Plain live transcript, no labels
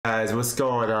Guys, what's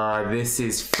going on? This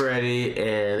is Freddy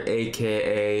and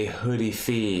aka Hoodie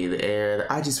Fiend, and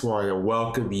I just want to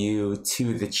welcome you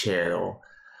to the channel.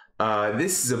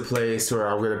 This is a place where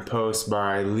I'm going to post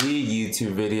my league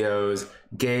YouTube videos,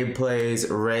 gameplays,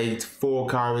 ranked, full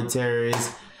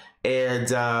commentaries,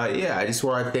 and yeah, I just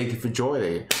want to thank you for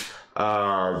joining.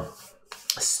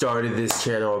 Started this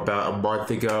channel about a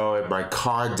month ago in my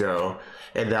condo,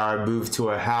 and now I moved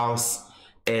to a house.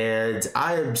 And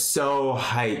I am so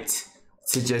hyped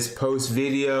to just post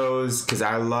videos because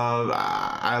I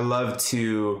love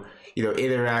to, you know,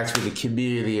 interact with the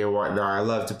community and whatnot. I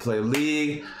love to play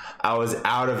League. I was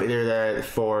out of internet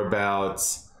for about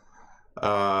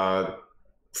a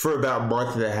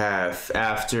month and a half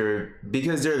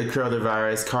because during the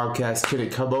coronavirus, Comcast couldn't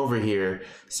come over here.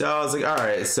 So I was like, all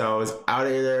right. So I was out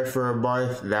of internet for a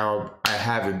month. Now I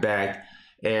have it back.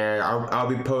 And I'll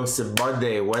be posting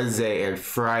Monday, Wednesday, and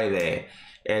Friday.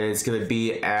 And it's going to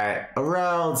be at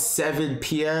around 7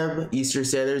 p.m. Eastern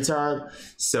Standard Time.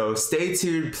 So stay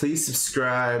tuned. Please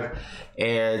subscribe.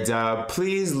 And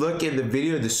please look in the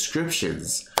video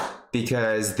descriptions.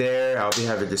 Because there I'll be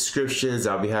having descriptions.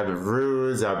 I'll be having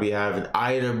runes. I'll be having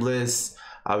item lists.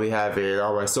 I'll be having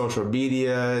all my social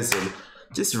medias. And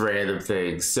just random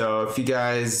things. So if you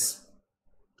guys...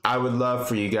 I would love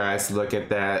for you guys to look at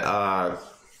that. I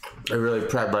really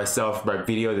pride myself in my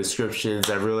video descriptions.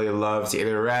 I really love to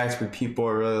interact with people.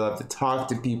 I really love to talk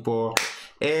to people.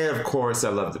 And of course, I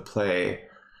love to play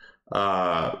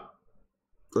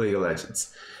League of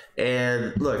Legends.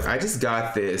 And look, I just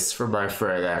got this from my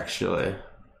friend, actually.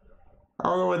 I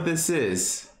don't know what this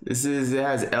is. It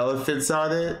has elephants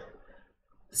on it.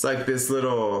 It's like this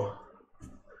little,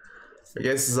 I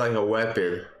guess it's like a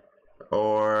weapon.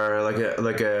 Or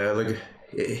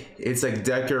it's like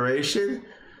decoration.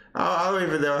 I don't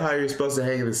even know how you're supposed to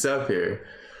hang this up here,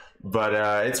 but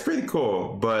it's pretty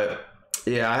cool. But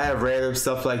yeah, I have random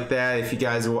stuff like that. If you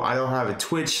guys will, I don't have a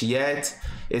Twitch yet.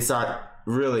 It's not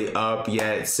really up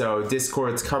yet, so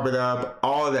Discord's coming up.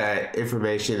 All that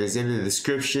information is in the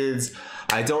descriptions.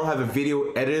 I don't have a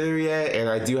video editor yet, and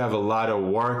I do have a lot of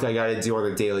work I gotta do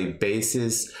on a daily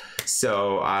basis.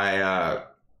 So I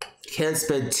can't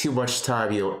spend too much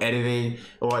time, you know, editing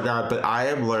and whatnot, but I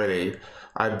am learning.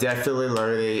 I'm definitely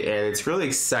learning, and it's really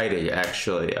exciting,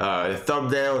 actually. The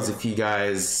thumbnails, if you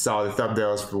guys saw the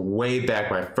thumbnails from way back,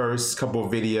 my first couple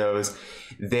of videos,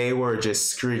 they were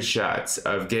just screenshots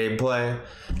of gameplay.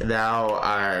 Now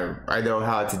I know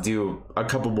how to do a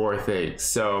couple more things.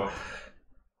 So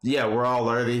yeah, we're all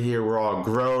learning here, we're all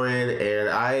growing,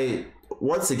 and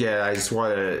once again, I just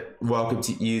want to welcome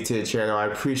you to the channel. I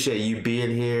appreciate you being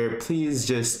here. Please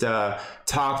just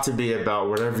talk to me about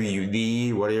whatever you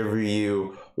need, whatever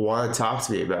you want to talk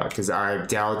to me about, because I'm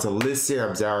down to listen,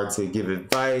 I'm down to give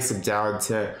advice, I'm down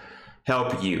to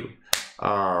help you.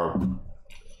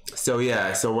 So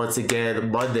yeah, so once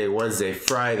again, Monday, Wednesday,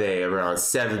 Friday, around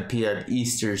 7 p.m.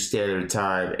 Eastern Standard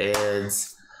Time, and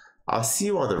I'll see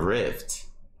you on the Rift.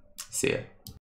 See ya.